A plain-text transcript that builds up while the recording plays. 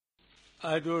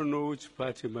I don't know which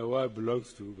party my wife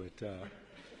belongs to, but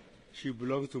she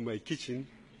belongs to my kitchen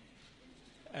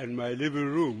and my living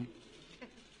room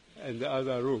and the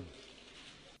other room.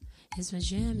 It's my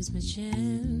jam, it's my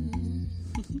jam.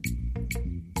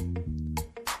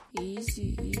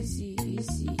 Easy, easy,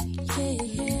 easy. Yeah,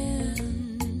 yeah.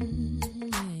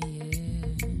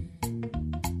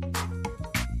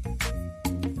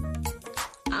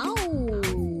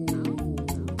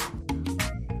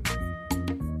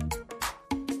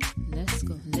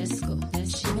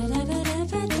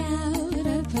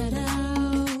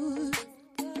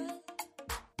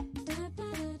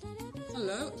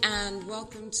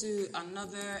 Welcome to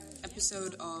another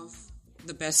episode of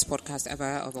the best podcast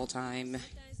ever of all time,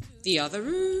 The Other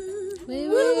Room.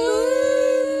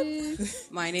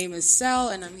 My name is Sel,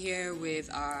 and I'm here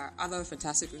with our other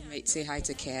fantastic roommates. Say hi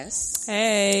to Cass.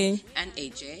 Hey. And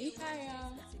AJ.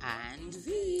 Hi. And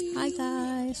V. Hi,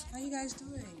 guys. How you guys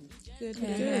doing? Good.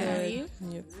 How are you?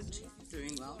 Yep.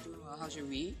 Doing well. How's your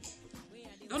week?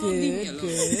 Don't leave me alone.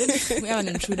 Good. We have an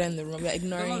intruder in the room. We're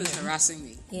ignoring Someone him. is harassing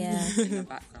me. Yeah. In the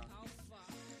background.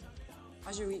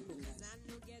 How's your week been,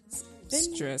 guys?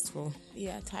 Stressful.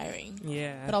 Yeah, tiring.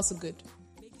 Yeah. But also good.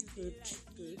 Good.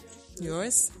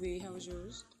 Yours? V, how was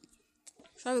yours?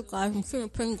 Sorry, guys, I'm feeling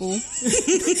Pringle.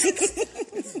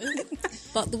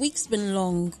 But the week's been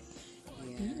long.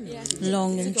 Yeah.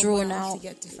 Long and drawn out. To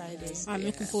get to Friday. I'm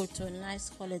looking forward to a nice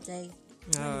holiday.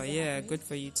 Oh, yeah. Good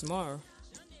for you tomorrow.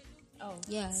 Oh,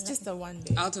 Yeah. it's just a one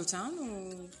day. Out of town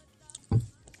or?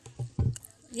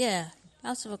 Yeah.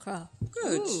 Out of a crowd.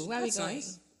 Good. Ooh, where are we That's going?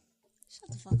 nice.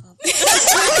 Shut the fuck up. Good.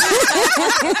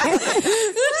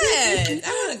 I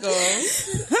want to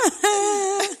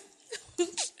go.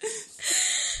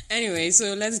 Anyway,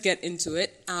 so let's get into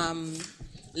it.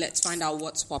 Let's find out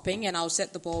what's popping, and I'll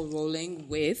set the ball rolling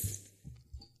with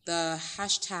the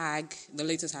hashtag. The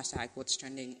latest hashtag, what's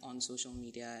trending on social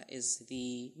media, is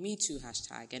the MeToo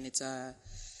hashtag, and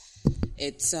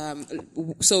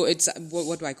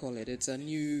what do I call it? It's a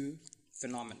new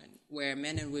phenomenon where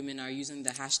men and women are using the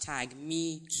hashtag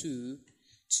MeToo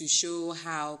to show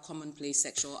how commonplace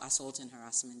sexual assault and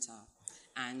harassment are,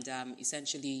 and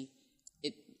essentially,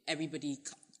 everybody,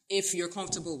 if you're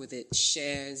comfortable with it,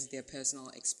 shares their personal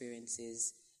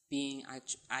experiences being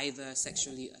either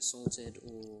sexually assaulted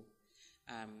or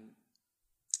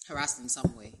harassed in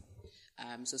some way.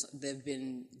 So there have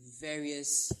been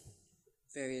various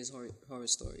horror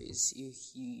stories. You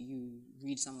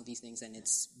read some of these things and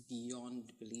it's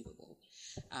beyond believable.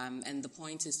 And the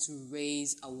point is to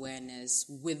raise awareness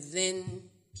within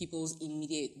people's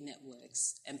immediate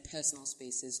networks and personal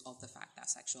spaces of the fact that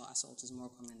sexual assault is more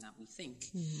common than we think.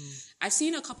 Mm-hmm. I've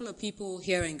seen a couple of people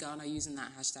here in Ghana using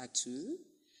that hashtag too.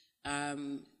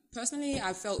 Personally,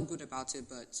 I felt good about it,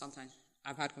 but sometimes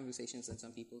I've had conversations and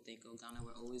some people think, oh, Ghana,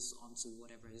 we're always on to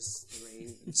whatever is the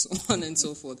rave and so on and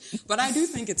so forth. But I do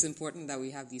think it's important that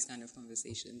we have these kind of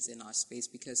conversations in our space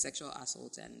because sexual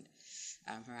assault and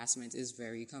harassment is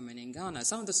very common in Ghana.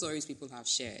 Some of the stories people have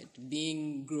shared,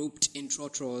 being groped in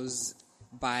trotros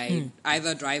by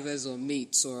either drivers or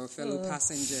mates or fellow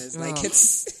passengers,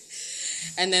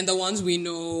 and then the ones we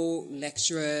know,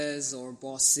 lecturers or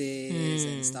bosses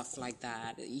and stuff like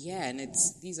that. Yeah, and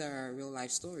these are real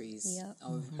life stories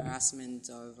of harassment,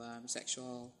 of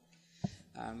sexual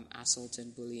assault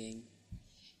and bullying.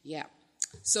 Yeah.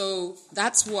 So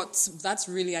that's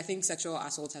really, I think sexual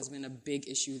assault has been a big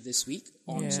issue this week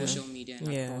on social media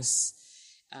and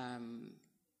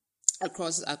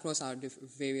across our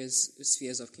various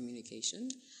spheres of communication,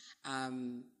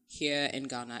 here in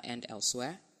Ghana and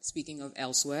elsewhere. Speaking of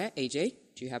elsewhere, AJ,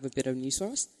 do you have a bit of news for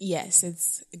us? Yes,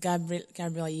 it's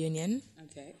Gabrielle Union.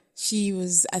 Okay. She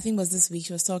was, I think it was this week,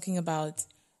 she was talking about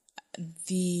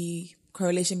the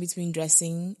correlation between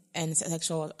dressing and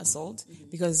sexual assault. Mm-hmm.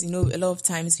 Because, a lot of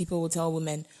times people will tell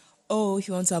women, oh, if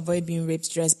you want to avoid being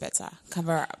raped, dress better,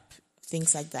 cover up,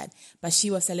 things like that. But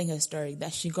she was telling her story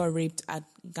that she got raped at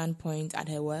gunpoint at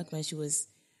her work when she was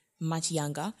much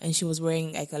younger, and she was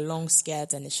wearing like a long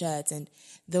skirt and a shirt, and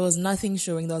there was nothing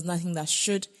showing, there was nothing that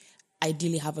should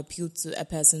ideally have appealed to a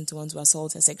person to want to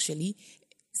assault her sexually.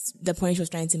 The point she was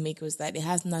trying to make was that it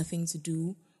has nothing to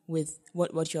do with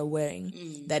what you're wearing.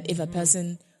 That if a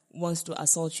person wants to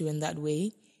assault you in that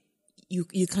way,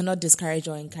 you cannot discourage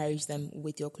or encourage them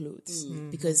with your clothes.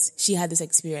 Because she had this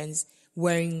experience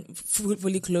wearing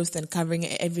fully clothed and covering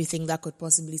everything that could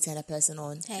possibly turn a person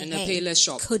on. In a Payless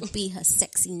shop. Could be her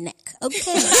sexy neck.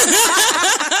 Okay.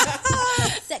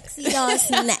 Sexy ass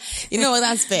neck. You know what?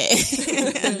 That's fair.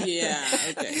 Yeah,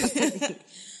 okay.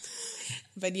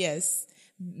 But yes,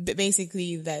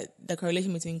 basically that the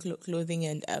correlation between clothing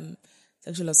and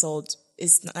sexual assault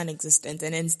is non-existent.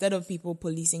 And instead of people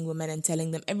policing women and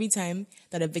telling them every time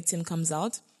that a victim comes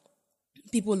out,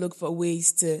 people look for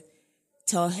ways to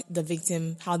tell the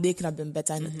victim how they could have been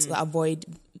better and to avoid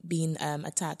being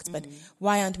attacked. But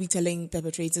why aren't we telling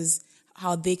perpetrators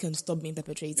how they can stop being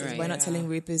perpetrators? Right, why not telling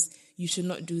rapists, you should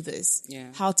not do this? Yeah.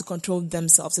 How to control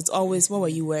themselves. It's always, what were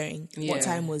you wearing? Yeah. What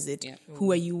time was it? Yeah. Who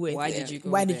were you with? Why did you go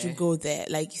Why there? did you go there?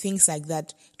 Like things like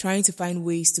that. Trying to find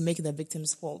ways to make it the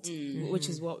victim's fault, which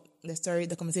is what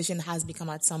the conversation has become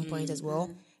at some point as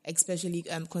well, especially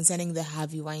concerning the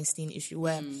Harvey Weinstein issue,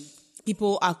 where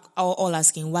people are all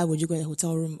asking, why would you go in a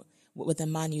hotel room with a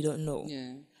man you don't know?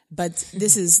 Yeah. But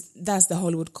that's the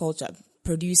Hollywood culture.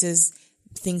 Producers,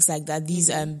 things like that. These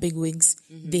big wigs,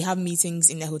 they have meetings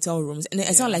in their hotel rooms, and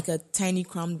it's not like a tiny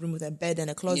cramped room with a bed and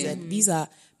a closet. Yeah. These are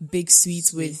big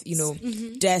suites with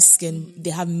desk, and they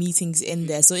have meetings in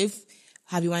there. So if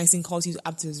Harvey Weinstein calls you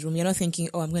up to his room, you're not thinking,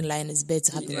 oh, I'm going to lie in his bed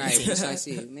to have the Right, meeting.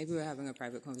 precisely. Maybe we're having a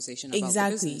private conversation about the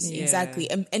Exactly, business. exactly.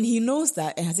 And he knows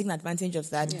that and has taken advantage of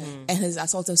that and has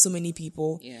assaulted so many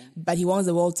people. Yeah. But he wants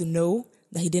the world to know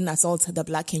that he didn't assault the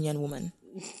black Kenyan woman.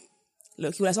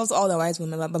 Look, he will assault all the white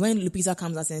women, but when Lupita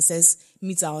comes out and says,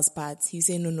 meet our parts, he's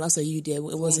saying, no, I saw you there.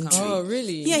 It wasn't true. Oh,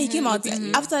 really? Yeah, he came out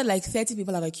after like 30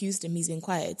 people have accused him. He's been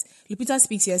quiet. Lupita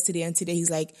speaks yesterday, and today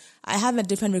he's like, I have a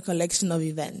different recollection of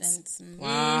events.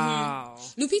 Wow.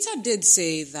 Lupita did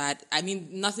say that, I mean,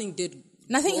 nothing happened.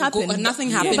 Nothing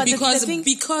Yeah, happened but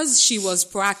because she was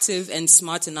proactive and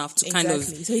smart enough to kind of.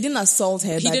 So he didn't assault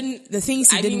her. He but didn't. The things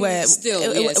he I did mean, were still,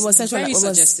 it was sexual. very It was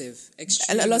suggestive.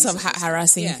 a lot of Extremely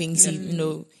harassing suggestive.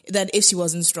 things. That if she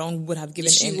wasn't strong, would have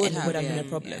given She in would and have, would have yeah, been a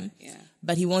problem. yeah.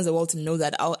 But he wants the world to know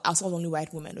that I'll assault only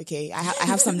white women. Okay, I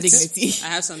have some dignity. I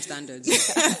have some standards.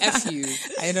 F you.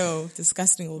 I know,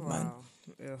 disgusting old man.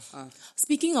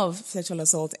 Speaking of sexual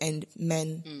assault and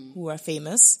men who are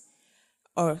famous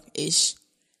or ish.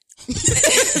 I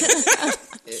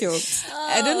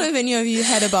don't know if any of you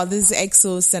heard about this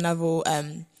EXO Senavo.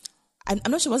 I'm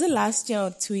not sure, was it last year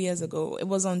or 2 years ago? It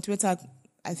was on Twitter.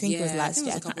 I think it was last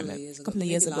year. I can't remember. A couple of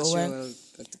years ago, where a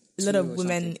lot of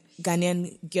women,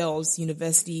 Ghanaian girls,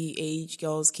 university age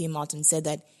girls, came out and said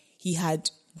that he had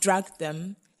dragged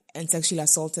them and sexually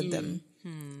assaulted them.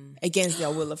 Against their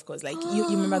will, of course. Like you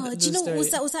remember the do you know story?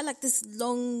 was that like this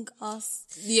long ass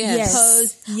Yes.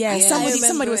 post? Yes. I Somebody was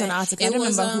remember an it. article. I It don't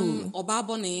was remember who.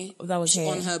 Obabone That was her.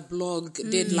 on her blog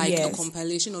did like a Yes.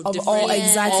 compilation of Of different all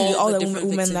exactly all the different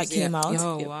women that victims. came out.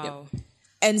 Oh, Yep, wow. yep.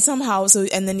 And somehow,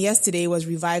 and then yesterday was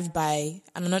revived by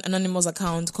an anonymous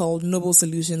account called Noble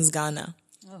Solutions Ghana.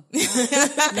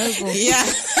 Noble. Yeah.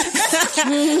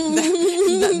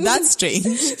 That's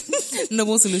strange.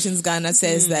 Noble Solutions Ghana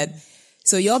says that,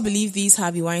 so y'all believe these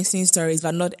Harvey Weinstein stories,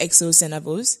 but not EXO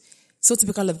Senavos. So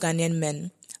typical of Ghanaian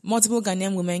men. Multiple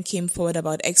Ghanaian women came forward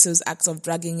about EXO's acts of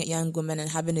dragging young women and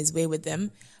having his way with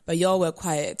them, but y'all were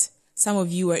quiet. Some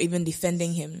of you were even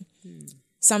defending him.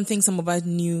 Something some of us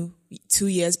knew 2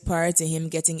 years prior to him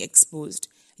getting exposed.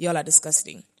 Y'all are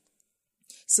disgusting.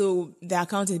 So the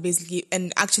account is basically,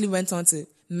 and actually went on to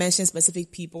mention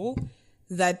specific people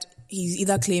that he's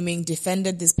either claiming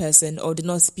defended this person or did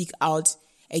not speak out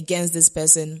against this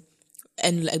person,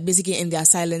 and like basically in their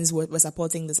silence were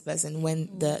supporting this person when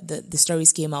the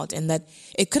stories came out, and that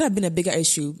it could have been a bigger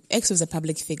issue. X was a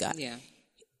public figure. Yeah.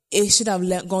 It should have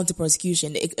gone to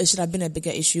prosecution. It should have been a bigger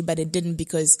issue, but it didn't,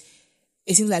 because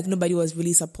it seems like nobody was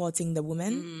really supporting the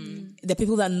woman. The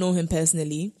people that know him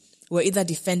personally were either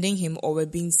defending him or were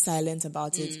being silent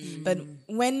about it. But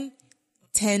when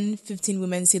 10, 15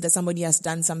 women say that somebody has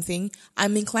done something,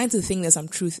 I'm inclined to think there's some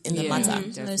truth in the matter.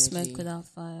 No smoke without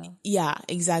fire. Yeah,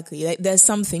 exactly. Like there's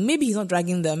something. Maybe he's not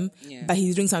dragging them, but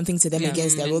he's doing something to them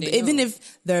against their will. Even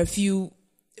if there are a few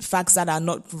facts that are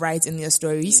not right in their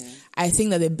stories, I think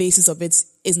that the basis of it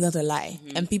is not a lie.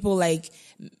 And people like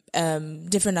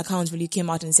different accounts really came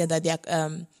out and said that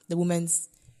the woman's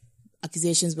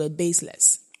accusations were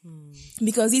baseless.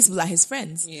 Because these people are his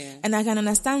friends. Yeah. And I can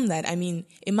understand that. I mean,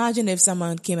 imagine if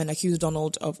someone came and accused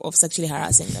Donald of sexually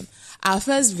harassing them. Our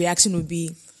first reaction would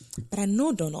be, but I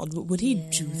know Donald, would he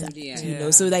do that? Yeah. You know,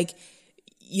 so like,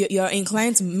 you're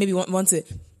inclined to maybe want to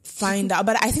find out.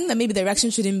 But I think that maybe the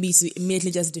reaction shouldn't be to immediately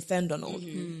just defend Donald.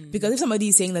 Because if somebody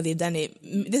is saying that they've done it,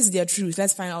 this is their truth.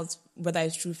 Let's find out whether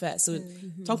it's true first. So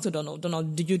talk to Donald.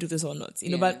 Donald, did you do this or not? You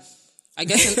know, but I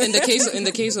guess in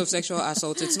the case of sexual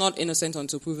assault, it's not innocent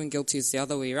until proven guilty. It's the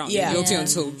other way around. Yeah. You're guilty Yeah.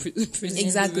 until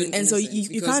exactly. proven And so innocent, you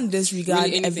because can't disregard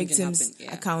really a anything can victim's happen.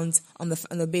 Yeah. account on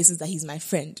the basis that he's my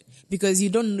friend, because you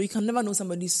can never know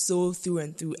somebody so through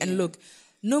and through. And look,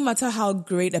 no matter how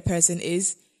great a person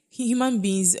is, human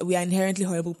beings, we are inherently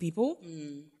horrible people.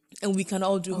 and we can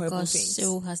all do Oh horrible gosh, things.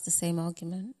 Cyril has the same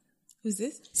argument. Who's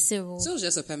this? Cyril. Cyril's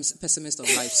just a pessimist of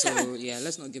life, so yeah,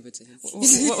 let's not give it to him.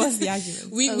 What was the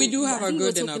argument? We do have I our think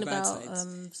good we and were our talking bad about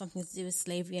sides. something to do with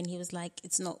slavery, and he was like,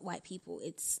 "It's not white people;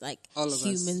 it's like All of us.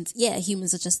 humans. Yeah,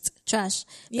 humans are just trash,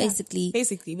 Yeah,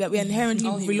 basically." but we're inherently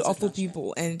All really humans are awful trash, yeah.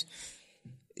 people, and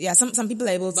some people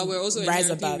are able to But we're also rise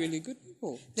inherently above. really good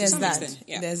people. To There's some that. extent,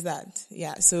 yeah. There's that.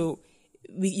 Yeah. So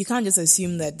you can't just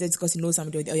assume that just because you know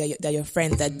somebody or they're your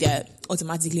friend that they're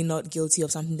automatically not guilty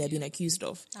of something they're being accused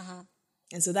of.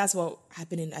 And so that's what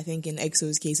happened I think in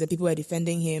EXO's case, where people were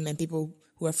defending him and people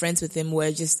who were friends with him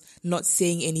were just not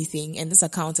saying anything. And this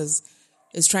account is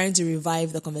trying to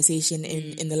revive the conversation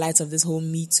in the light of this whole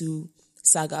MeToo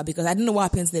saga, because I don't know what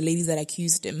happened to the ladies that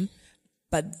accused him,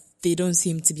 but they don't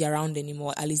seem to be around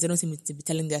anymore. At least they don't seem to be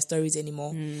telling their stories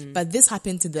anymore. But this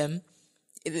happened to them.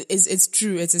 It's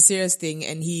true. It's a serious thing.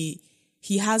 And he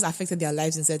has affected their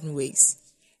lives in certain ways.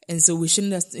 And so we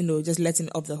shouldn't just let him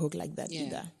off the hook like that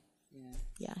either.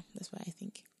 Yeah, that's what I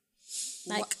think.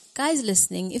 Like, guys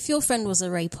listening, if your friend was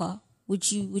a raper,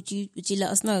 would you let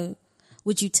us know?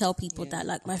 Would you tell people that,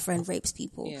 like, my friend rapes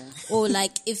people? Yeah. Or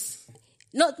like, if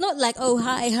not like, oh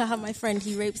hi, haha, my friend,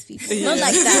 he rapes people. Not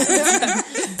like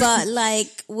that. But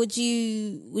like, would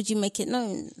you make it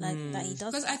known like that he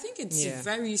does? Because I think it's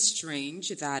very strange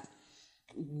that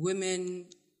women,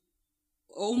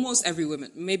 almost every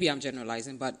woman, maybe I'm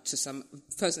generalizing, but to some,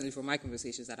 personally from my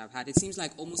conversations that I've had, it seems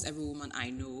like almost every woman I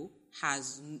know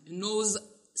knows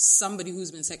somebody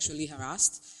who's been sexually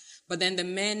harassed, but then the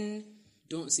men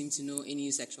don't seem to know any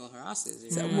sexual harassers.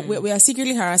 You know? So we are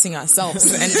secretly harassing ourselves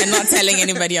and not telling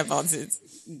anybody about it.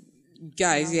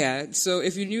 Guys, yeah. So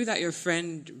if you knew that your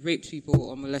friend raped people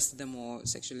or molested them or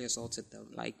sexually assaulted them,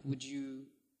 like, would you?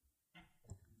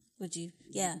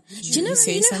 Yeah. Do you know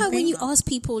how when you ask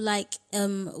people like,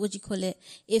 what do you call it?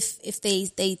 If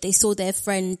they saw their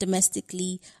friend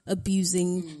domestically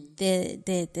abusing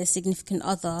their significant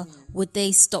other, would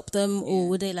they stop them or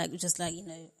would they like just like,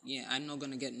 Yeah, I'm not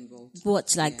gonna get involved.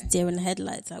 watch like deer in the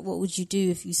headlights? Like, what would you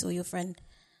do if you saw your friend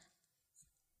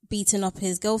beating up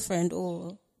his girlfriend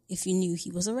or if you knew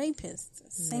he was a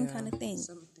rapist? Same kind of thing.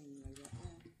 Something like that.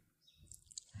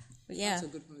 But yeah. That's a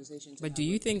good conversation. But do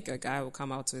you think a guy will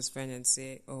come out to his friend and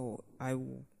say, "Oh, I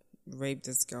raped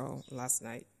this girl last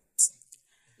night"?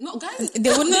 No, guys, They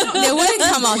wouldn't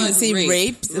come out and say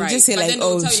rape. They'll just say But like, then they'll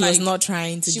oh, tell you, she was like, not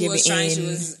trying to give it in. She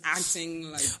was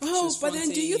acting like. she Oh, was but then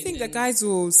do you fronting think the and- guys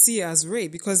will see it as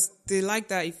rape because they like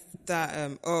that? She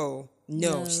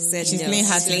said She's no, playing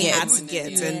hard to get. hard to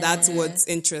get, and that's what's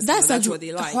interesting. That's what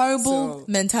they like. horrible So-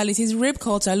 mentality. It's rape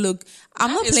culture. Look, I'm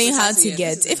That not is playing hard to precisely it.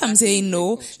 get. This is If I'm exactly saying no,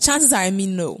 rape culture. chances are I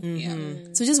mean no.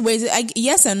 So just wait.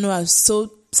 Yes and no are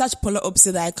such polar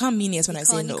opposite that I can't mean yes when I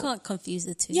say no. You can't confuse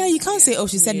the two. Yeah, you can't say, oh,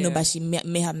 she said no, but she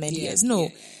may have meant yes. No.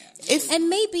 And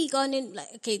maybe Ghanaian, like,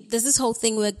 okay, there's this whole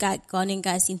thing where Ghanaian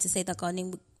guys seem to say that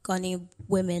Ghanaian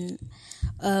women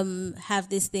have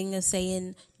this thing of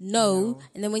saying no,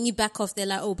 and then when you back off, they're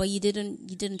like, oh, but you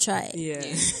didn't try it. Yeah.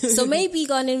 So maybe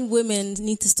Ghanaian women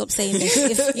need to stop saying this.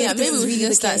 If Yeah, this maybe is we really just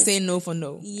the start case. saying no for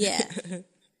no. Yeah.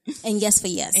 And yes for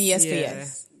yes. And yes for Yeah.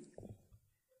 yes.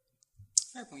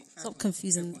 Fair point. Stop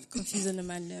confusing the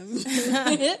man them.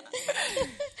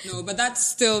 No, but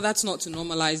that's not to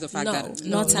normalize the fact No, that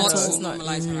not at all. to It's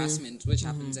normalize harassment, which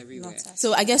happens everywhere.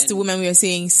 So I guess to women we are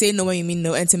saying say no when you mean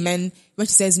no, and to men when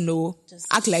she says no,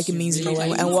 act like it means no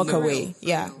and walk For away. real.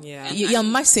 Yeah, Yeah. You're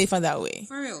much safer that way.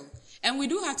 For real. And we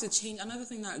do have to change. Another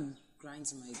thing that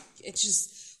grinds my... It's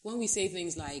just when we say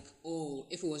things like, oh,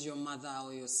 if it was your mother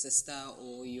or your sister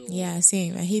or your... Yeah,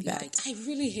 same. I hate that. Like, I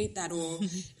really hate that. Or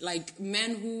like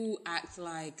men who act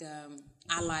like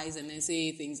allies and then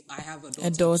say things, I have a daughter. A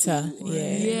daughter, too, or-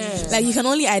 yeah. Like you can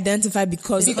only identify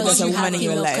because there's a you have woman in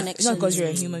your female life, connections. not because you're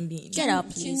a human being. Get up,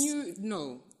 Can please. you...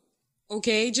 No.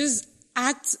 Okay, just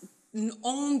act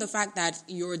on the fact that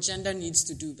your gender needs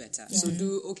to do better. So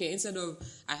instead of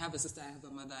I have a sister, I have a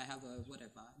mother, I have a whatever,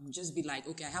 just be like,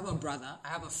 okay, I have a brother, I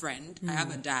have a friend, I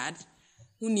have a dad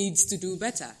who needs to do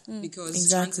better because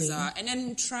Exactly. chances are, and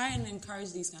then try and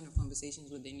encourage these kind of conversations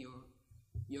within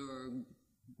your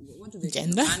what do they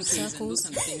Gender call it? Man caves and those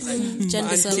kind of things like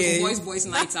Gender circles. boys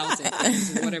nights out and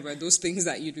things, whatever, those things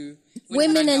that you do. when you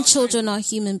Women hang and out. children are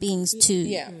human beings too.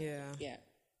 Yeah. Yeah.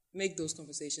 Make those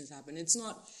conversations happen. It's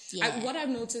not. What I've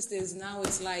noticed is now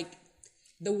it's like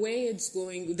the way it's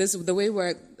going. The way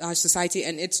our society,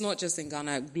 and it's not just in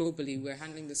Ghana, globally, we're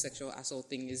handling the sexual assault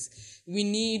thing. Is we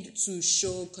need to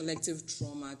show collective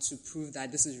trauma to prove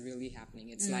that this is really happening.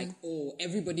 It's like, oh,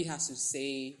 everybody has to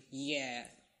say, yeah,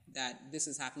 that this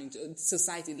is happening to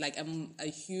society. Like a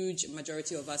huge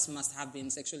majority of us must have been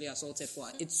sexually assaulted for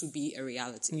it to be a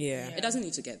reality. Yeah. It doesn't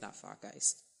need to get that far,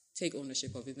 guys. Take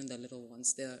ownership of even the little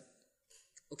ones. There are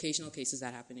occasional cases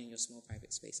that happen in your small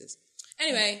private spaces.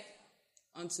 Anyway,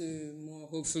 on to more,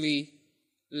 hopefully,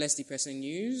 less depressing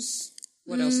news.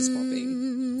 What else is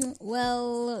popping?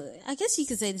 Well, I guess you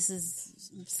could say this is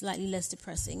slightly less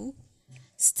depressing.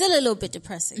 Still a little bit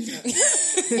depressing.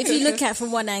 If you look at it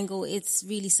from one angle, it's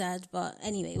really sad. But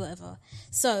anyway, whatever.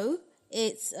 So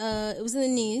it was in the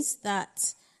news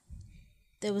that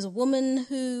there was a woman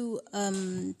who,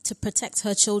 to protect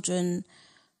her children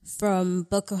from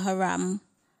Boko Haram,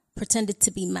 pretended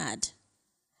to be mad.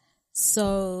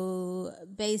 So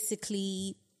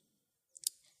basically,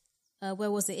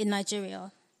 where was it? In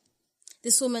Nigeria.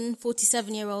 This woman,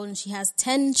 47-year-old, and she has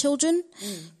 10 children,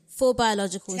 4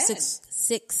 biological and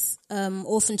 6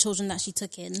 orphan children that she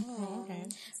took in,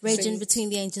 ranging between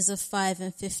the ages of 5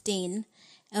 and 15.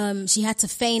 She had to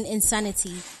feign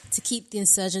insanity to keep the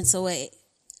insurgents away.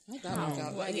 They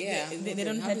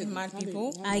don't hurt mad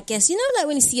people. I guess, like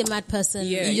when you see a mad person,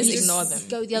 you just ignore them.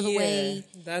 Go the other way.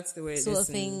 That's the way sort of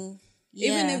thing.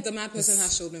 Even if the mad person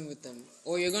has children with them,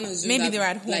 or you're gonna assume maybe that, they were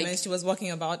at home and she was walking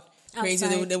about crazy.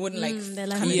 Outside. They wouldn't they're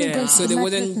like, Yeah, so they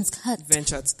wouldn't person's cut.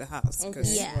 venture to the house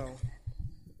because, Yeah. well,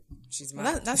 she's mad.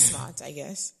 Well, that's smart, I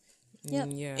guess. Yep.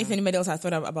 Yeah. If anybody else had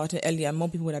thought about it earlier, more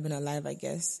people would have been alive, I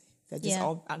guess. They just Yeah.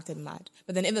 all acted mad.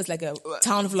 But then if there's like a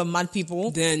town full of mad people,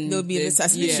 Then they'll be a bit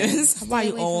there's- suspicious. Why are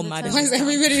you away all from the mad? town. why is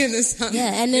everybody in this town?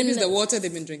 Yeah, and maybe then it's the water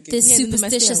they've been drinking. This Yeah, they must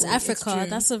superstitious stay away. It's Africa. true.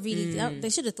 That's a really they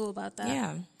should have thought about that.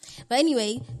 Yeah. But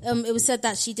anyway, it was said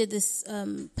that she did this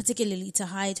particularly to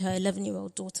hide her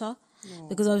 11-year-old daughter,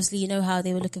 because obviously you know how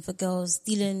they were looking for girls,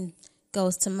 stealing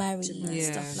girls to marry and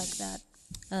Yeah. stuff like that.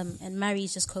 And marry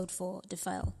is just code for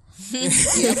defile.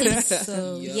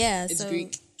 So yeah, It's so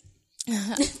Greek.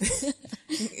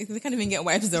 They can't even get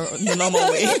wipes the normal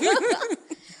way.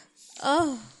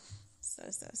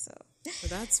 so. But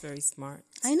that's very smart.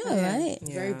 I know, right?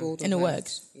 Very bold. And of it her.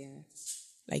 worked. Yeah.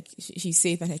 Like she's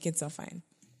safe and her kids are fine,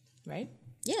 right?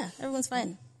 Yeah, everyone's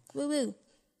fine. Woo woo.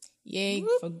 Yay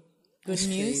for good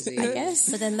news, crazy. I guess.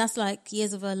 But then that's like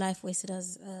years of her life wasted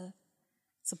as a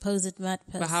supposed mad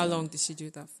person. But how long did she do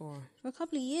that for? For a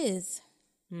couple of years.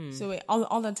 So wait,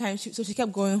 all the time, she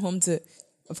kept going home to,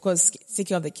 of course, take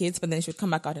care of the kids, but then she would come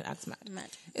back out and act mad.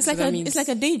 It's So like that means- it's like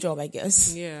a day job, I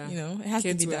guess. Yeah. It has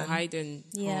Kids to be were done. hiding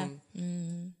Yeah.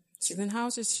 home. So then how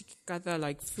does she gather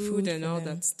like food and for all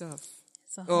them. that stuff?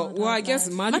 It's a Oh, hard, well, I hard guess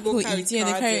life. mad Mad people people carry eat, yeah,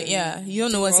 they cards carry, and yeah. You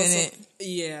don't know what's in also- it.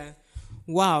 Yeah.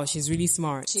 Wow, she's really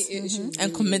smart. She And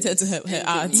really committed to is. her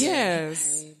art.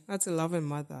 Yes. That's a loving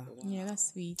mother. Yeah,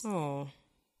 that's sweet. Oh.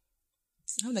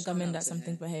 I hope the government does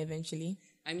something for her eventually.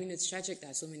 I mean, it's tragic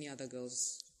that so many other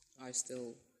girls are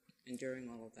still enduring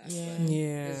all of that. Yeah. But,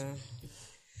 Yeah.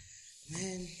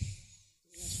 man,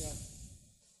 that's rough.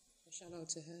 Shout out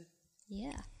to her.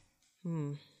 Yeah.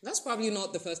 That's probably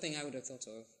not the first thing I would have thought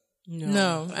of.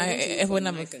 No, I wouldn't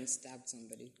have. Knife and stabbed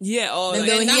somebody. Yeah, or Then like,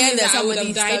 they'll that hear means that I would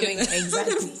somebody's have died stabbing. in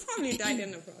Exactly. Probably died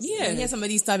in the process. You hear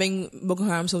somebody stabbing Boko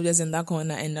Haram soldiers in that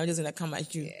corner, and they're just gonna come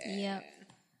at you. Yeah.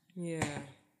 yeah.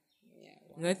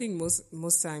 And I think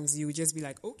most times you would just be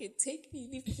like, okay, take me,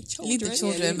 leave the children. Leave the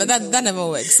children, leave but the that never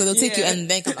works. So they'll take you Yeah. and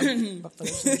then come back for the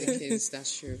children. Kids,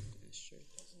 that's true.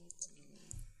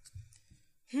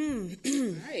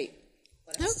 Right.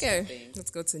 What else is Okay, happening?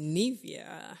 let's go to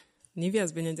Nivea. Nivea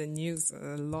has been in the news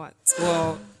a lot.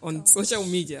 Well, on social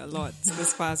media a lot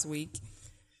this past week.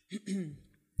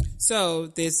 So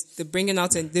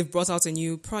they've brought out a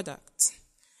new product,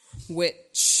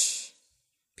 which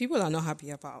people are not happy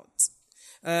about.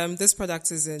 This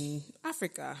product is in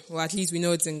Africa. Well, at least we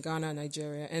know it's in Ghana,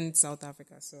 Nigeria, and South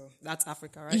Africa. So that's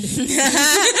Africa, right?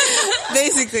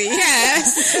 Basically,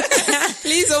 yes.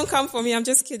 Please don't come for me. I'm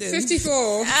just kidding.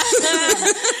 54.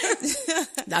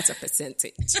 That's a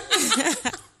percentage.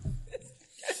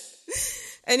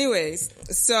 Anyways,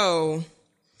 so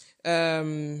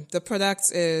the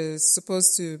product is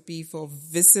supposed to be for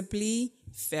visibly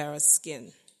fairer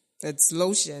skin. It's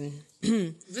lotion.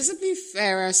 Visibly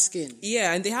fairer skin.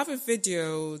 Yeah, and they have a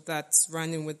video that's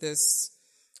running with this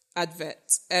advert.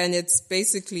 And it's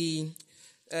basically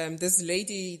this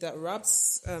lady that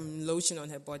rubs lotion on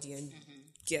her body and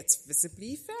gets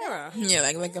visibly fairer. Yeah,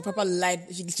 like a proper light.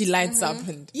 She lights up,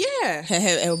 and Yeah.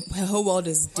 her whole world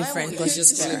is different. It's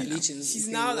just Yeah. called bleaching. She's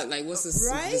now like what's this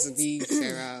right? visibly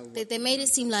fairer? They made it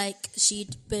seem like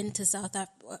she'd been to South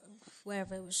Africa,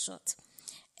 wherever it was shot,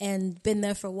 and been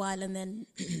there for a while, and then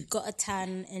got a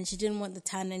tan, and she didn't want the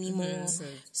tan anymore,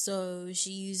 so she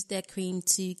used their cream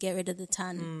to get rid of the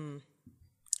tan.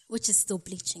 Which is still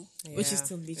bleaching. Which is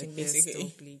still bleaching, it is basically.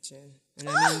 still bleaching. And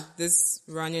I mean, this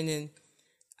running in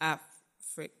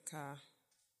Africa.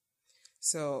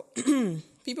 So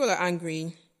people are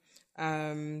angry.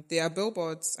 There are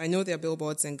billboards. I know there are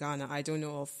billboards in Ghana. I don't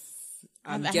know if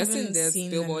I'm guessing there's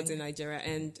billboards in Nigeria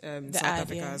and South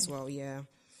Africa as well. Yeah,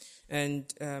 and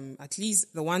at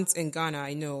least the ones in Ghana,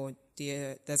 I know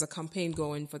there's a campaign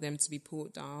going for them to be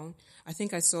pulled down. I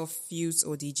think I saw Fuse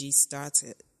ODG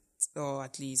started, or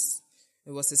at least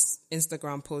it was his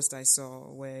Instagram post I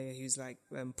saw where he was like,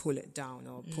 pull it down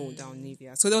or pull down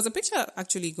Nivea. So there was a picture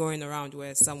actually going around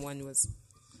where someone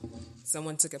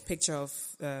took a picture of,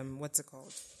 what's it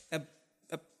called? A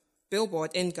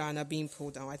billboard in Ghana being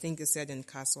pulled down. I think it said in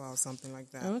Kaswa or something like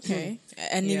that. Okay.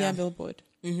 A Nivea billboard.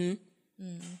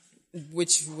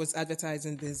 Which was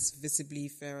advertising this visibly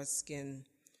fairer skin.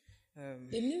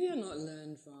 Did Nivea not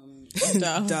learn from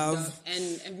Dove.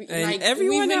 And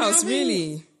everyone else,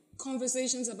 really?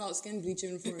 Conversations about skin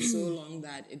bleaching for so long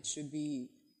that it should be...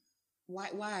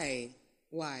 Why?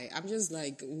 I'm just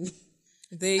like...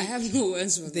 I have no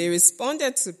words for them. They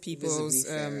responded to people's...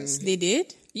 They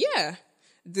did? Yeah.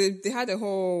 They had a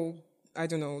whole, I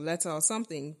don't know, letter or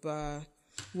something, but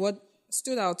what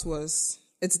stood out was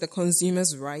it's the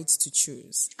consumer's right to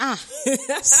choose.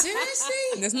 Seriously?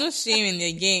 There's no shame in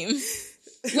their game.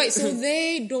 Wait, so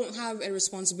they don't have a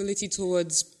responsibility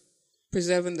towards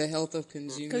preserving the health of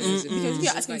consumers? Because if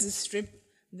you're asking to strip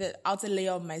the outer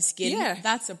layer of my skin,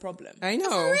 that's a problem. I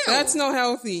know. That's not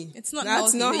healthy. It's not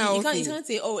That's healthy. not healthy. You can't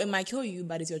say, it might kill you,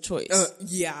 but it's your choice.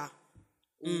 Yeah.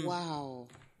 Wow.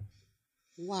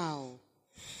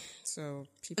 So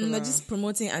people And they're just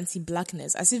promoting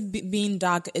anti-blackness, as if being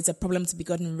dark is a problem to be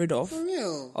gotten rid of. For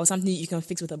real. Or something you can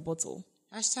fix with a bottle.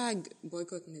 Hashtag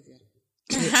boycott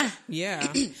Nivea.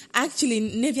 Yeah. Actually,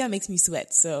 Nivea makes me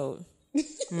sweat, so...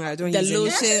 I don't The use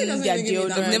lotion, doesn't their even give me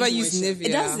that deodorant. I've never much used moisture. Nivea.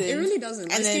 It doesn't. It really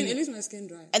doesn't. And then- It leaves my skin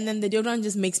dry. And then the deodorant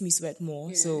just makes me sweat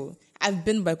more. So I've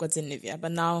been boycotting Nivea,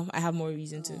 but now I have more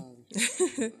reason to.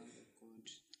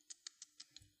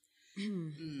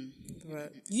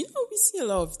 But, we see a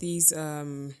lot of these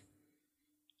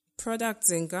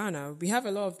products in Ghana. We have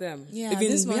a lot of them. Yeah, Even,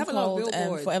 this we one have a lot of called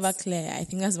billboards. Forever Clear. I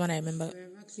think that's one I remember.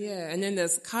 Yeah, and then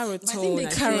there's Carotone. I think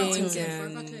they came out and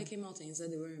and- Forever Clear came out and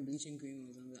said they were in bleaching cream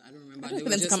or something. I don't remember. I They don't were for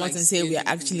them to just come out like and say we are skin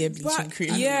actually a cream. bleaching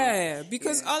cream. Yeah,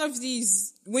 because all of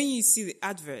these, when you see the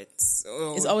adverts,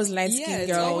 It's always light-skinned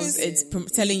it's girls. always- It's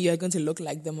telling you you're going to look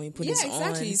like them when you put yeah, this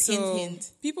exactly. on. So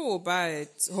Hint. people will buy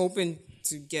it hoping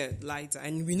to get lighter,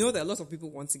 and we know that a lot of people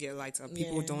want to get lighter.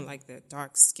 People Yeah. don't like their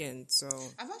dark skin, so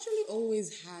I've actually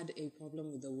always had a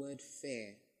problem with the word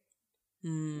fair.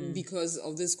 Because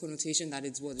of this connotation that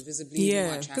it's visibly more yeah.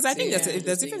 attractive. Because I think there's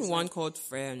things even like- one called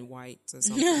fair and white or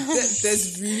something.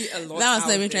 There's really a lot. That was out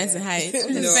not even there. trying to hide.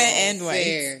 No, Fair and white.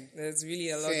 fair. There's really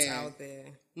a lot Fair. out there.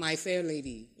 My fair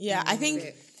lady. Yeah, I think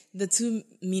Fair. the two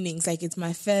meanings, like it's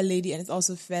my fair lady and it's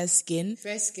also fair skin,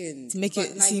 Fair skin. to make But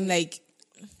it seem like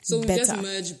so we better. just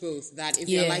merge both. That if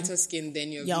Yeah. you're lighter skin,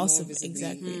 then you're You're more also- visibly,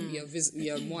 exactly.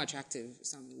 you're more attractive.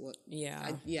 Somewhat.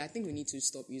 Yeah. I think we need to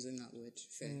stop using that word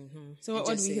fair. So what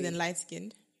do Just we say say- then? Light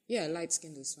skinned. Yeah, light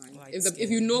skinned is fine. Light If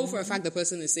you know for a fact the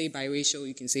person is say biracial,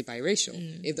 you can say biracial.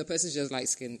 If the person is just light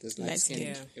skinned, is light skinned.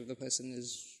 Light-skinned. If the person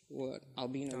is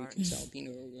albino, you can say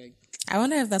albino. Like I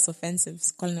wonder if that's offensive,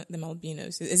 calling them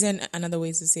albinos. Is there another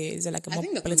way to say it? Is there like a I more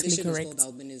think the politically condition correct? is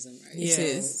called albinism, right? Yeah.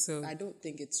 is. So I don't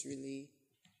think it's really.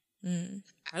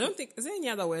 I don't think is there any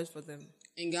other word for them.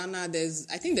 In Ghana,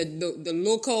 I think the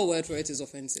local word for it is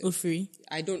offensive. Ufri.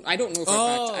 I don't know for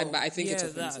a fact, but I think it's yeah,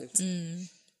 offensive. that.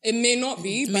 It may not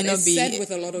be, but not it's be. said with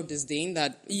a lot of disdain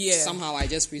that somehow I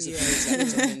just presuppose that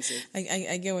it's offensive.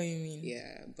 I get what you mean.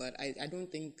 Yeah, but I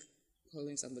don't think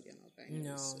calling somebody an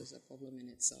albino is a problem in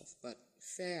itself. But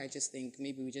fair, I just think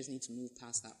maybe we just need to move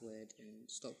past that word and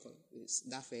stop calling it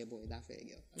that fair boy, that fair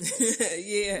girl.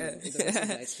 Yeah. If the person is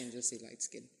light skin, just say light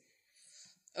skin.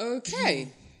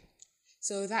 Okay.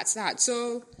 So that's that.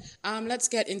 So let's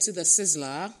get into the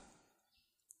sizzler.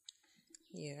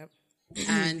 Yep.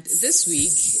 And this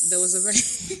week, there was a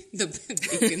the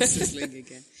bacon sizzling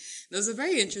again. There was a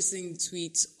very interesting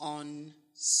tweet on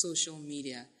social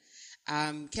media.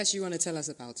 Kesh, you want to tell us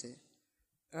about it?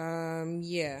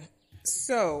 Yeah.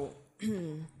 So,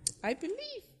 I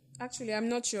believe, actually, I'm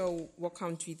not sure what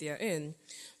country they're in,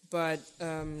 but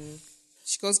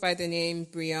she goes by the name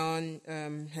Brian.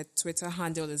 Her Twitter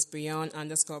handle is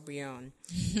Brian_Brian.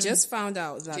 Just found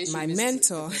out that my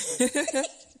mentor...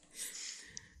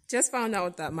 Just found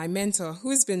out that my mentor,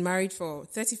 who's been married for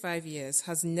 35 years,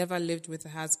 has never lived with a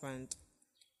husband.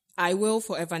 I will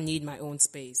forever need my own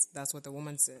space. That's what the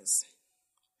woman says.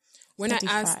 When 35.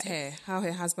 I asked her how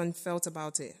her husband felt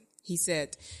about it, he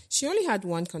said she only had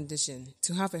one condition,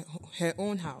 to have her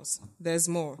own house. There's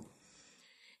more.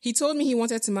 He told me he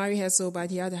wanted to marry her so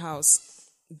bad he had a house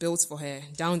built for her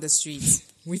down the street.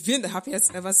 We've been the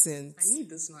happiest ever since. I need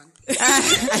this one.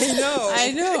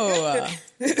 I know.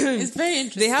 It's very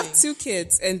interesting. They have 2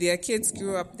 kids, and their kids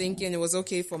grew up thinking it was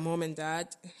okay for mom and dad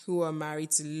who are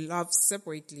married to love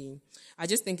separately. I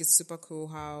just think it's super cool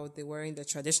how they weren't the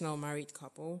traditional married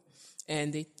couple,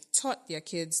 and they taught their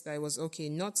kids that it was okay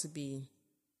not to be.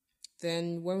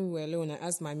 Then when we were alone, I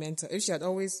asked my mentor if she had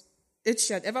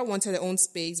ever wanted her own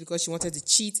space because she wanted to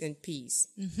cheat in peace.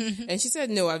 And she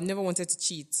said, no, I've never wanted to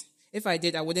cheat. If I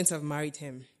did, I wouldn't have married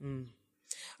him.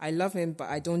 I love him, but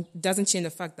doesn't change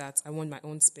the fact that I want my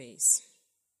own space.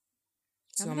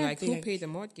 So I'm like, who paid the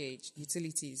mortgage?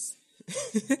 Utilities.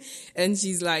 And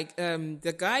she's like,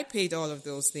 the guy paid all of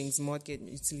those things, mortgage,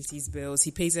 utilities, bills.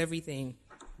 He pays everything.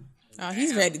 Oh,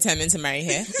 he's very determined to marry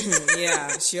her.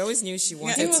 Yeah, she always knew she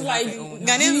wanted It was to like, have her own house.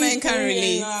 Ghanaian men can't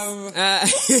relate.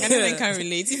 Ghanaian men can't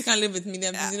relate. If you can't live with me,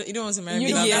 then you don't want to marry me.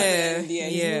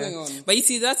 Yeah. But you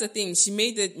see, that's the thing. She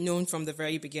made it known from the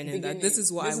very beginning that this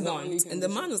is what I want. And the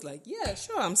man was like, yeah,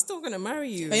 sure, I'm still going to marry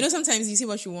you. But sometimes you see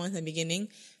what you want in the beginning.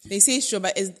 They say sure,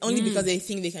 but it's only because they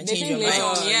think they can change your mind.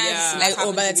 Yes.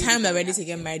 Like, by the time they're ready to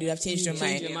get married, you have changed your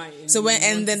mind. So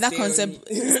then that concept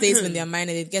stays in their mind,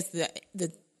 and it gets to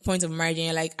the point of marriage, and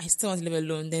you're like, I still want to live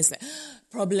alone. There's like,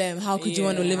 problem. How could you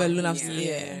want to live alone after?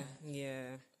 Yeah.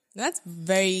 That's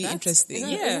very interesting.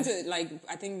 Isn't it, like,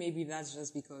 I think maybe that's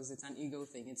just because it's an ego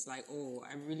thing. It's like, oh,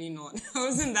 I'm really not. I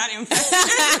wasn't that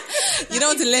impressed. You don't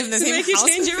want to live in the same make you house.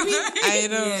 change your mind. I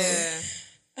know. Yeah.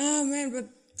 Oh man, but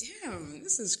damn,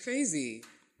 this is crazy.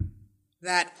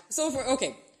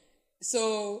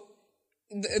 So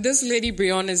this lady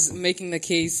Brion is making the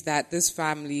case that this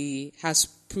family has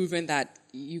proven that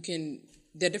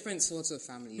there are different sorts of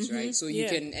families, right? So you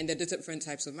can, and there are different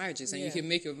types of marriages, and you can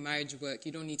make your marriage work.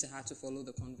 You don't need to have to follow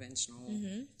the conventional.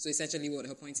 So essentially what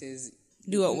her point is,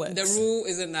 do what works. The rule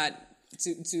isn't that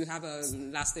to have a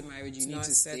lasting marriage, you need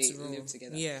to live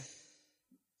together. Yeah.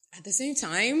 At the same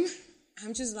time,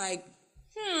 I'm just like,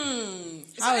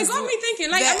 it got me thinking,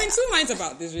 like, I'm in 2 minds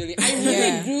about this, really. I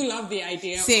really do love the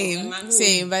idea of a man who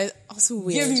same, but also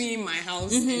weird. give me my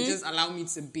house and just allow me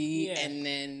to be, and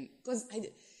then, because I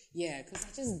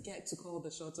just get to call the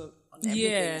shots on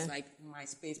everything. It's like my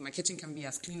space, my kitchen can be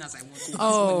as clean as I want to.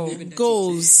 Oh,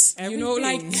 goals.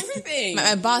 Like everything.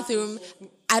 My bathroom,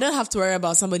 I don't have to worry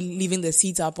about somebody leaving the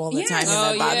seat up all the time in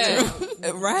the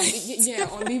bathroom. Right? Yeah,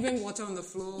 or leaving water on the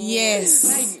floor.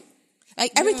 Yes.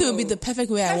 Like everything would be the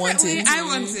perfect way I want it. I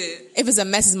want it. If it's a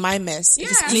mess, it's my mess. If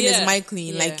it's clean, it's my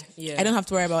clean. Like I don't have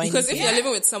to worry about anything. Because if you're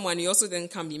living with someone, you also then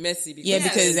can be messy.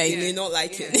 Because they may not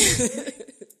like it.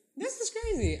 This is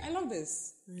crazy. I love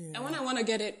this. And when I want to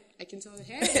get it, I can tell her,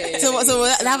 hey. So we'll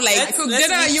have like, I cook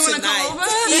dinner, you want to come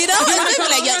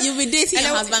over? You'll be dating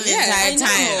your husband the entire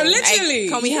time. Literally.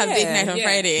 Like, can we have date night on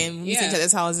Friday and meet each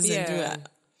other's houses and do that?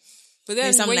 But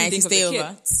then some when nights you you think stay of the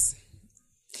over. kids,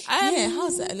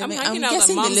 How's that? I'm hanging out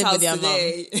at mom's house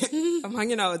today. I'm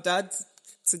hanging out with dad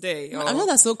today. I know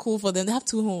that's so cool for them. They have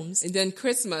 2 homes. And then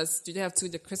Christmas, do they have 2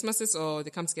 Christmases or they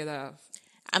come together?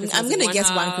 I'm gonna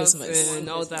guess one Christmas. And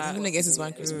all that. I'm gonna guess it's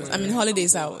one Christmas. I mean,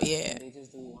 holidays out, They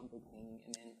just do one big thing,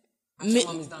 and then after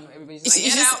mom is done, everybody's like, she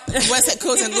just wears her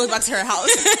clothes and goes back to her house.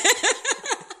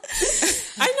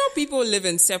 I know people live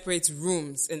in separate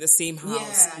rooms in the same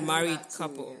house, married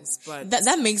couples, but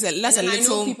that makes it less a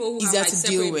little easier to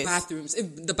deal with. Bathrooms.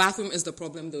 If the bathroom is the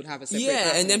problem, they would have a separate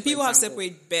bathroom, and then people have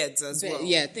separate beds as well.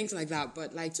 Yeah, things like that,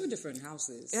 but like 2 different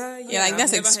houses. Like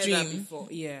that's extreme.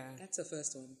 That's the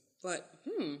first one. But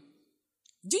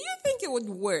do you think it would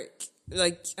work?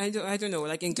 Like I don't know.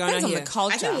 Like in Ghana, depends on the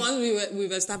culture. I think once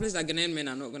we've established that Ghanaian men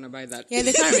are not going to buy that. Yeah,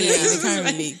 they can't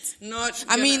relate. Not.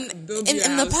 I mean,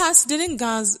 in the past, didn't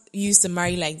guys used to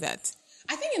marry like that?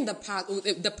 I think in the past,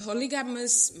 the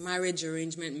polygamous marriage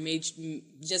arrangement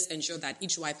just ensure that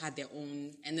each wife had their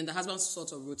own, and then the husband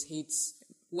sort of rotates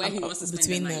where he wants to spend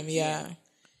between the night. them.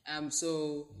 Yeah.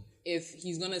 So if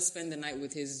he's going to spend the night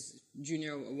with his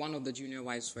one of the junior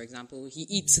wives, for example, he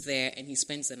eats there and he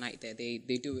spends the night there. They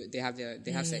do it. They have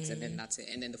sex and then that's it.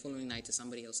 And then the following night is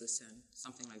somebody else's turn,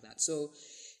 something like that. So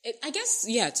I guess,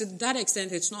 to that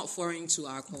extent, it's not foreign to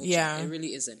our culture. Yeah. It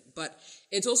really isn't. But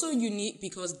it's also unique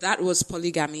because that was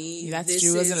polygamy. That's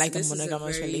true. It wasn't like a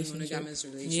monogamous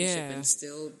relationship. Yeah. And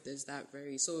still there's that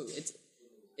so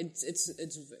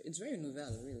it's very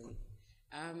novel, really.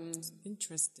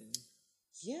 Interesting.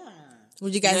 Yeah.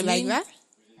 Would you guys like that?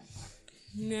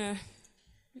 Nah.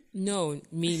 No.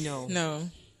 Me, no. No.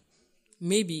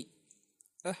 Maybe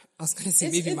I was going to say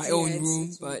maybe my own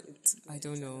room, but I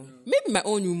don't know. Maybe my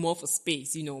own room more for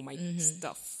space, my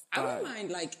stuff. I wouldn't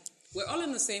mind, like, we're all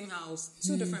in the same house,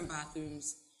 2 different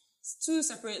bathrooms, 2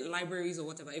 separate libraries or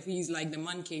whatever. If he's like the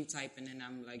man cave type, and then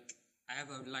I'm like, I have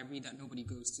a library that nobody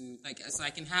goes to, like, so I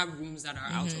can have rooms that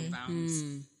are out of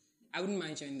bounds. I wouldn't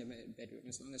mind sharing the bedroom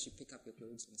as long as you pick up your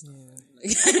clothes and stuff. Yeah.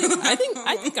 Like,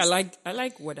 I think I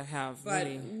like what I have. But,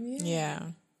 really. Yeah.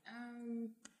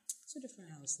 2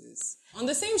 different houses on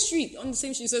the same street. So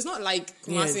it's not like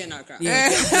Kumasi and Accra. Yeah,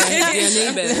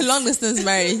 neighbors. Long distance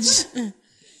marriage.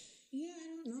 Yeah,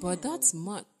 I don't know. But that's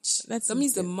much. That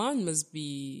means the man must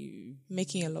be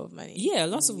Making a lot of money. Yeah,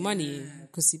 lots of money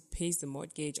because he pays the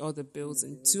mortgage, all the bills,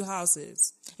 and 2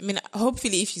 houses. I mean,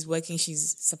 hopefully if she's working,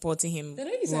 she's supporting him. The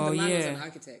lady said the man was an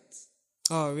architect.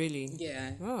 Oh, really?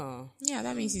 Yeah. Oh. Yeah,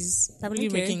 that means he's probably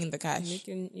raking in the cash.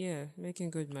 Making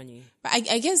good money. But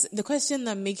I guess the question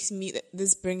that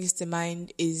this brings to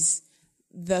mind is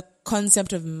the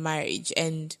concept of marriage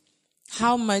and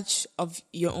how much of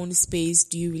your own space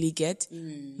do you really get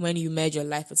when you merge your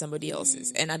life with somebody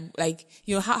else's? And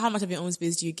how much of your own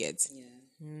space do you get?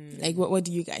 Yeah. Like, what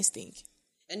do you guys think?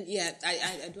 And yeah,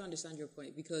 I do understand your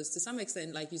point, because to some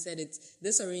extent, like you said,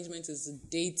 this arrangement is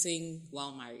dating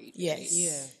while married. Yes. Right?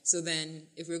 Yeah. So then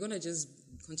if we're going to just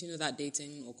continue that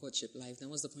dating or courtship life, then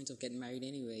what's the point of getting married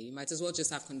anyway? You might as well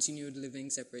just have continued living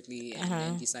separately and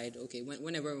then decide, okay,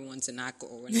 whenever we want to knock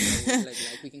or whenever like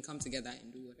we can come together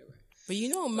and do whatever. But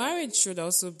marriage should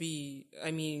also be,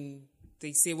 I mean,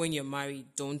 they say when you're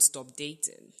married, don't stop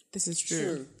dating. This is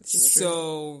true.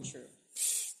 So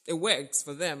it works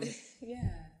for them. Yeah.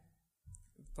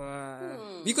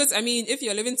 But because, I mean, if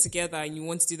you're living together and you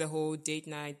want to do the whole date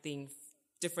night thing,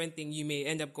 different thing, you may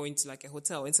end up going to like a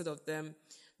hotel instead of them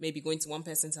maybe going to one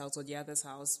person's house or the other's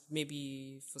house.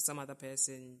 Maybe for some other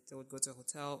person, they would go to a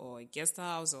hotel or a guest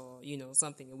house or,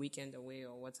 something, a weekend away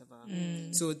or whatever.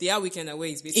 So their weekend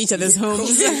away is basically Each other's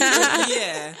homes.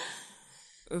 Yeah.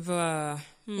 But,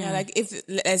 yeah, like if,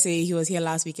 let's say he was here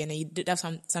last weekend and you did have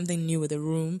something new with the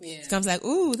room, it comes like,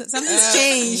 ooh, something's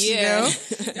changed, you know?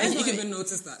 I didn't even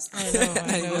notice that stuff.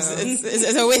 I know.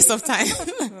 It's a waste of time.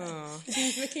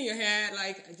 He's flicking your hair,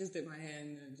 like, I just did my hair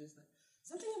and I'm just like,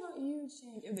 something about you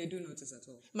changed. If they do notice at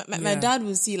all. My dad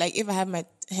will see, like, if I have my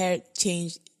hair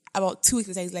changed, about 2 weeks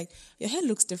later, he's like, your hair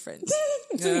looks different.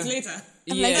 2 weeks later.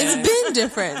 I'm like, it's been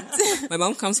different. My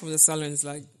mom comes from the salon and is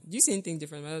like, do you see anything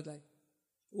different? My dad's like,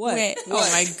 what? Wait, oh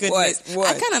my goodness.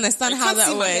 What? I can't understand how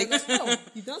that works. Oh,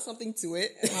 you done something to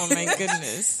it. Oh my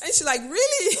goodness. And she's like,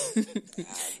 really?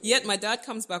 Yet my dad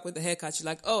comes back with the haircut. She's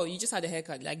like, oh, you just had a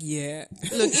haircut. Like, yeah.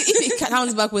 Look, if he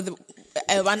comes back with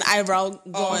one eyebrow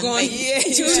gone. Like, yeah,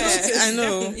 I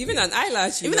know. Even an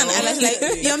eyelash. Even an eyelash, like,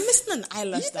 you're missing an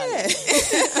eyelash, darling.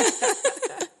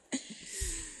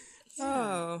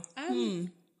 Oh.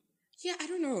 Yeah, I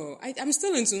don't know. I'm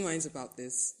still in 2 minds about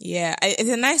this. Yeah, it's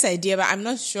a nice idea, but I'm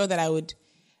not sure that I would,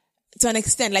 to an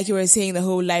extent, like you were saying, the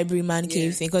whole library man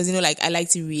cave thing, because, like, I like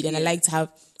to read and I like to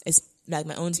have like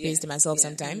my own space to myself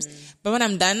sometimes. But when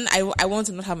I'm done, I want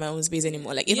to not have my own space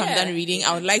anymore. Like, if I'm done reading,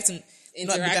 I would like to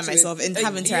not be by myself and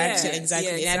have interaction.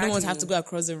 Exactly. And I don't want to have to go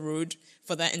across the road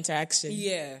for that interaction.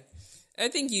 Yeah. I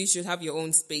think you should have your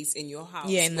own space in your house.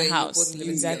 Yeah, in the house.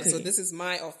 Exactly. So this is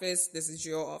my office. This is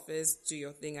your office. Do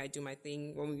your thing. I do my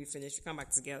thing. When we finish, we come back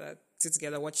together, sit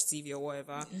together, watch TV or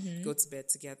whatever, go to bed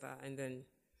together. And then,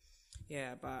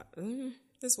 but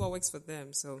this is what works for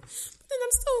them. So, but then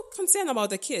I'm still concerned about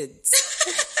the kids.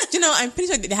 I'm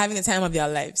pretty sure they're having the time of their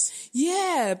lives.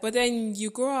 Yeah, but then you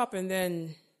grow up and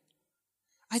then,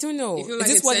 I don't know. You feel like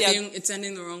it's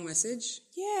sending the wrong message?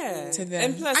 Yeah. To them.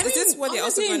 And plus, is this what they're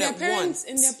also going to want?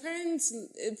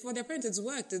 For their parents, it's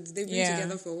worked. They've been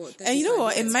together for what? And you know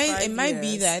what? It might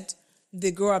be that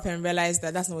they grow up and realize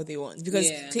that that's not what they want. Because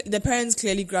the parents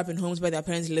clearly grew up in homes where their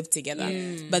parents lived together.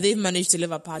 But they've managed to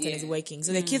live apart and it's working.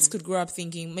 So the kids could grow up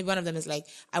thinking, maybe one of them is like,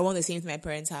 I want the same thing my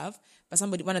parents have. But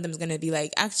one of them is going to be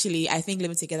like, actually, I think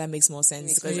living together makes more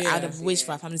sense because out of wish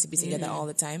for our family to be together all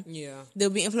the time. Yeah. They'll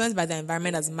be influenced by the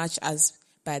environment as much as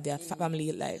by their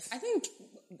family life. I think,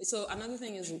 so another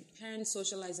thing is parents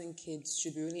socializing kids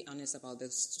should be really honest about the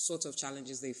sort of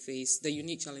challenges they face, the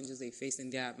unique challenges they face in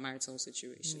their marital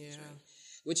situations. Yeah. Right?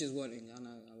 Which is what in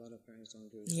Ghana a lot of parents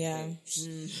don't do. Yeah.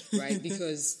 Right?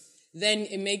 Because then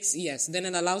then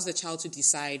it allows the child to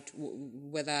decide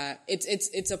whether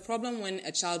it's a problem when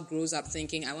a child grows up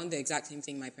thinking, I want the exact same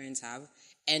thing my parents have,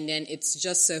 and then it's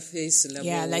just surface level.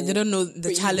 Yeah, like they don't know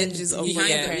the challenges of what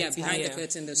their parents have. Behind the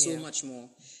curtain, there's so much more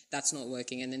that's not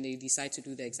working, and then they decide to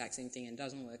do the exact same thing and it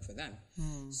doesn't work for them.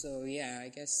 So I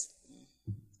guess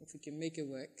we can make it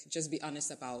work. Just be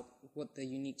honest about what the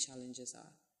unique challenges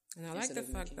are. And I like the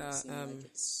fact that like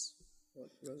it's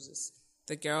roses.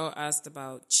 The girl asked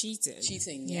about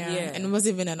cheating. Yeah. And it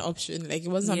wasn't even an option. Like, it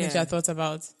wasn't something she had thought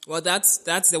about. Well, that's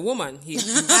the woman. He asked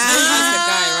the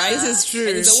guy, right? This is true.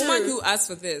 And it's the woman who asked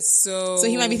for this. So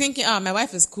he might be thinking, my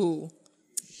wife is cool.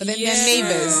 But then they're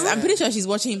neighbors. I'm pretty sure she's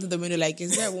watching him through the window like,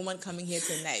 is there a woman coming here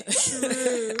tonight?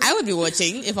 I would be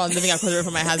watching if I was living across the road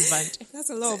from my husband. That's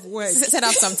a lot of work. Set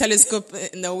up some telescope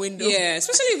in the window. Yeah,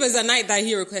 especially if it was a night that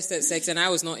he requested sex and I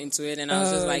was not into it. And I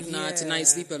was just like, nah, tonight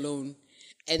sleep alone.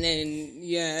 And then,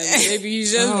 maybe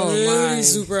he's just really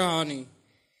super horny.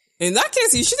 In that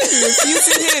case, you shouldn't be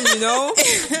refusing him,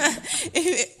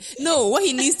 No, what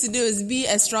he needs to do is be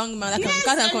a strong man that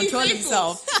can control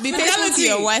himself. Be faithful to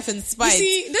your wife in spite. You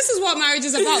see, this is what marriage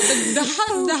is about.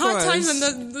 The hard times and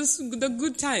the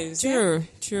good times. True.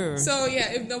 So,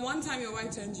 if the one time your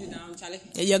wife turns you down, Charlie,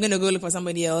 you're going to go look for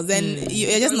somebody else, then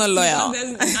you're just not loyal.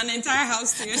 There's an entire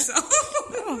house to yourself.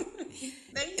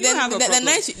 Then the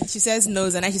night she says no,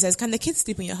 the night she says, can the kids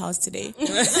sleep in your house today?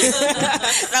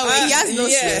 That way he has no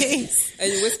space.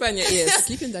 And you whisper in your ear,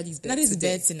 sleep in daddy's bed. Daddy's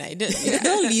bed tonight.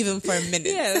 Don't leave him for a minute.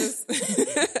 Yes.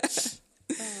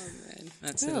 Man.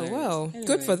 That's hilarious. Well,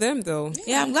 good for them though.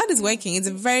 Yeah, I'm glad it's working. It's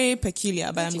very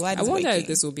peculiar, but I'm glad it's working. I wonder if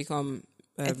this will become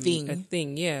a thing.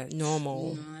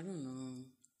 Normal. No, I don't know.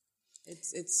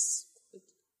 It's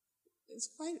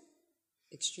quite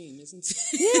extreme, isn't it?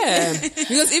 Yeah,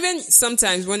 because even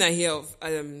sometimes when I hear of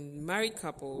married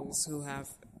couples who have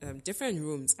different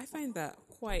rooms, I find that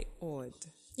quite odd.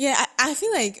 Yeah, I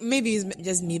feel like maybe it's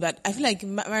just me, but I feel like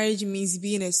marriage means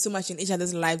being so much in each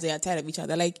other's lives that you're tired of each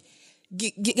other. Like,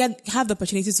 have the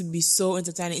opportunity to be so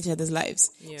entertaining in each other's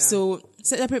lives. Yeah. So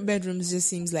separate bedrooms just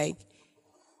seems like,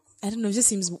 I don't know, it just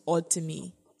seems odd to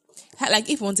me. Like,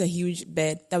 if you want a huge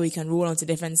bed that we can roll onto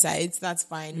different sides, that's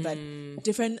fine. But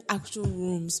different actual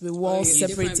rooms with walls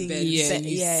separating you.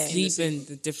 Sleep in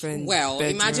the different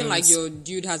bedrooms. Imagine like your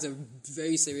dude has a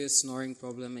very serious snoring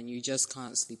problem and you just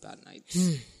can't sleep at night.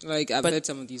 Like, I've heard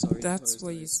some of these horror stories. That's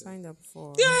what you signed up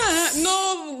for. Yeah,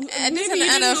 no. Maybe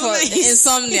an for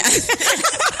insomnia.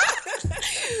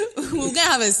 We're going to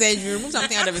have a surgery. Remove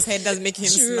something out of his head that's making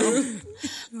him snore.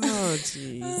 Oh,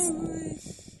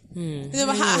 jeez.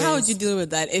 How would you deal with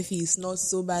that if he snores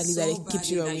so badly that it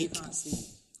keeps you awake?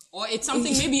 Or it's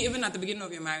something maybe even at the beginning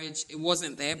of your marriage it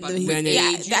wasn't there, but with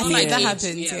age, that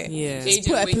happens. Yeah. Just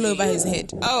put a pillow over his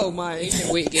head. Oh my!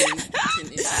 Weight gain.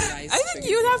 I think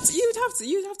you'd have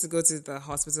to go to the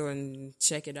hospital and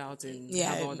check it out and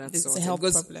have all that it's sorted. a health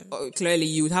problem. Clearly,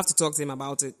 you would have to talk to him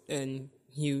about it, and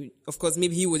of course,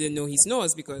 maybe he wouldn't know he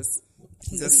snores because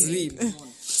he's asleep.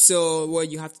 So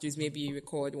what you have to do is maybe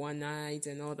record one night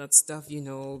and all that stuff,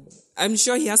 I'm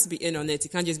sure he has to be in on it. He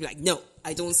can't just be like, no,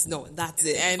 I don't snore. That's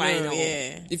it. Final.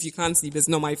 If you can't sleep, it's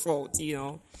not my fault,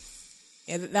 Yeah,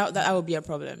 that would be a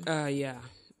problem. Yeah.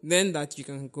 Then that you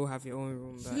can go have your own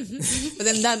room. But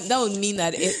then that would mean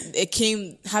that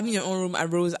having your own room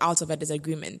arose out of a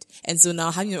disagreement. And so now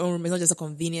having your own room is not just a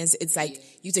convenience. It's like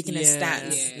you taking a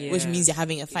stance, which means you're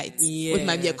having a fight, which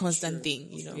might be a constant thing,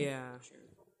 Yeah.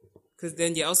 Because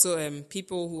then there are also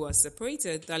people who are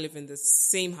separated that live in the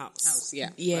same house.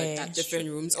 Like different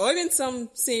rooms, or even some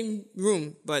same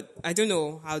room. But I don't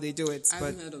know how they do it. I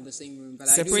haven't heard of the same room, but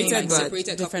separated, I do know, but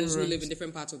separated couples who live in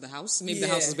different parts of the house. Maybe the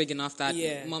house is big enough that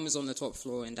mom is on the top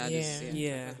floor and dad is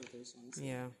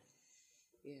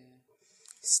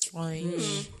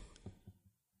strange.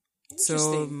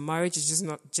 So marriage is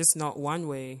just not one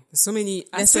way. There's so many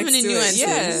aspects. There's so many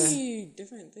nuances.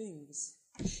 Different things.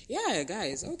 Yeah,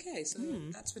 guys. Okay, so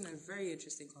that's been a very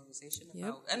interesting conversation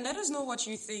about. And let us know what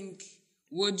you think.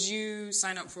 Would you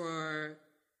sign up for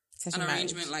an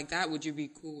arrangement like that? Would you be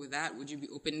cool with that? Would you be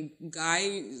open,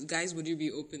 guys? Would you be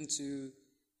open to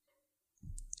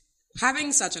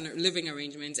having such a living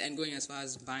arrangement and going as far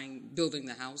as building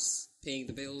the house, paying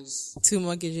the bills, 2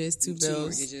 mortgages, 2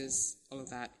 bills, all of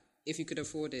that? If you could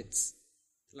afford it,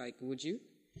 like, would you?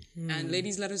 And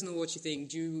ladies, let us know what you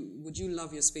think. Would you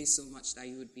love your space so much that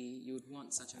you would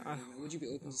want such an arrangement? Would you be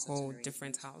open to such an arrangement? A whole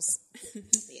different house.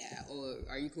 Or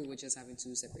are you cool with just having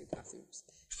 2 separate bathrooms?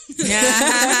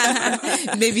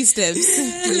 Baby steps.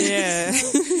 Yeah.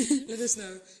 Let us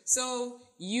know. So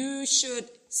you should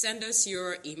send us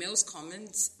your emails,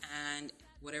 comments, and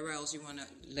whatever else you want to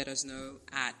let us know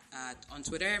on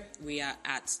Twitter. We are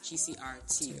at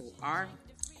GCRTOR.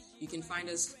 You can find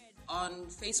us on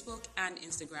Facebook and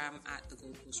Instagram at The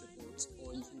Gold Coast Report,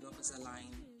 or you can drop us a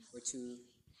line or 2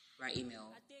 by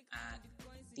email at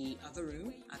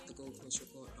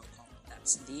theotherroom@thegoldcoastreport.com.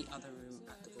 That's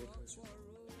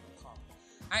theotherroom@thegoldcoastreport.com. All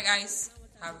right, guys.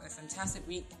 Have a fantastic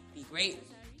week. Be great.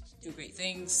 Do great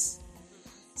things.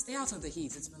 Stay out of the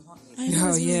heat. It's been hot lately.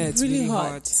 It's really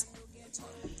hot. It's hot.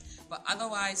 But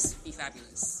otherwise, be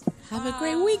fabulous. Have a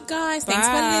great week, guys. Thanks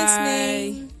for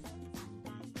listening.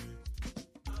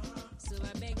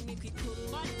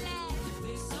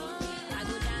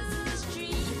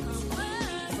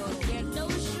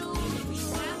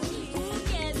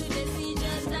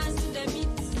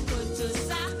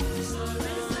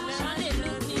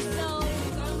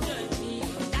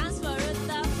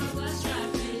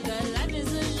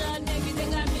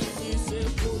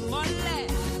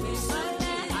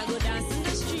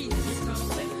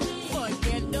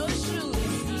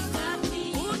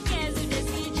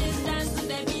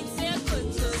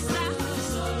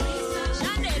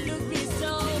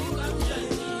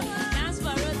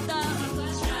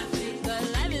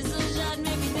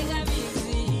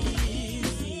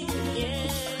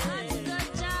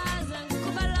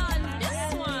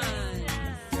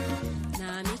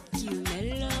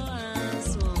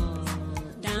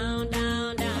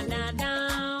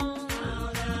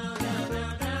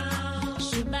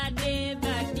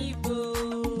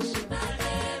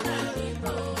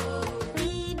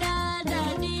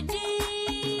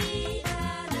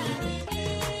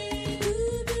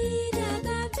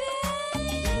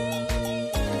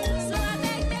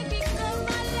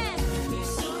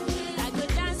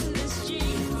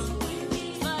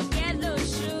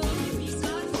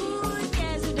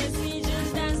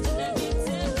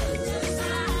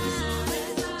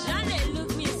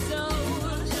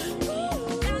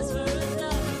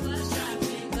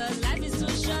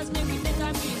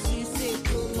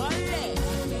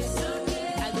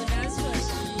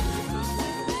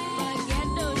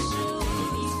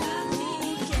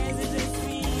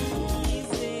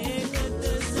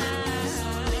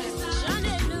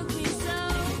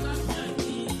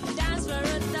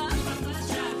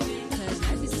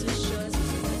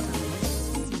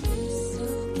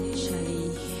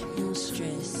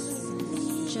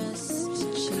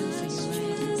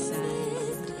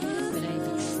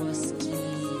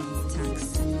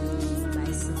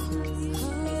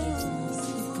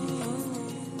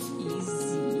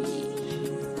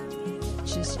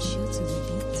 Just chill till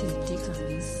we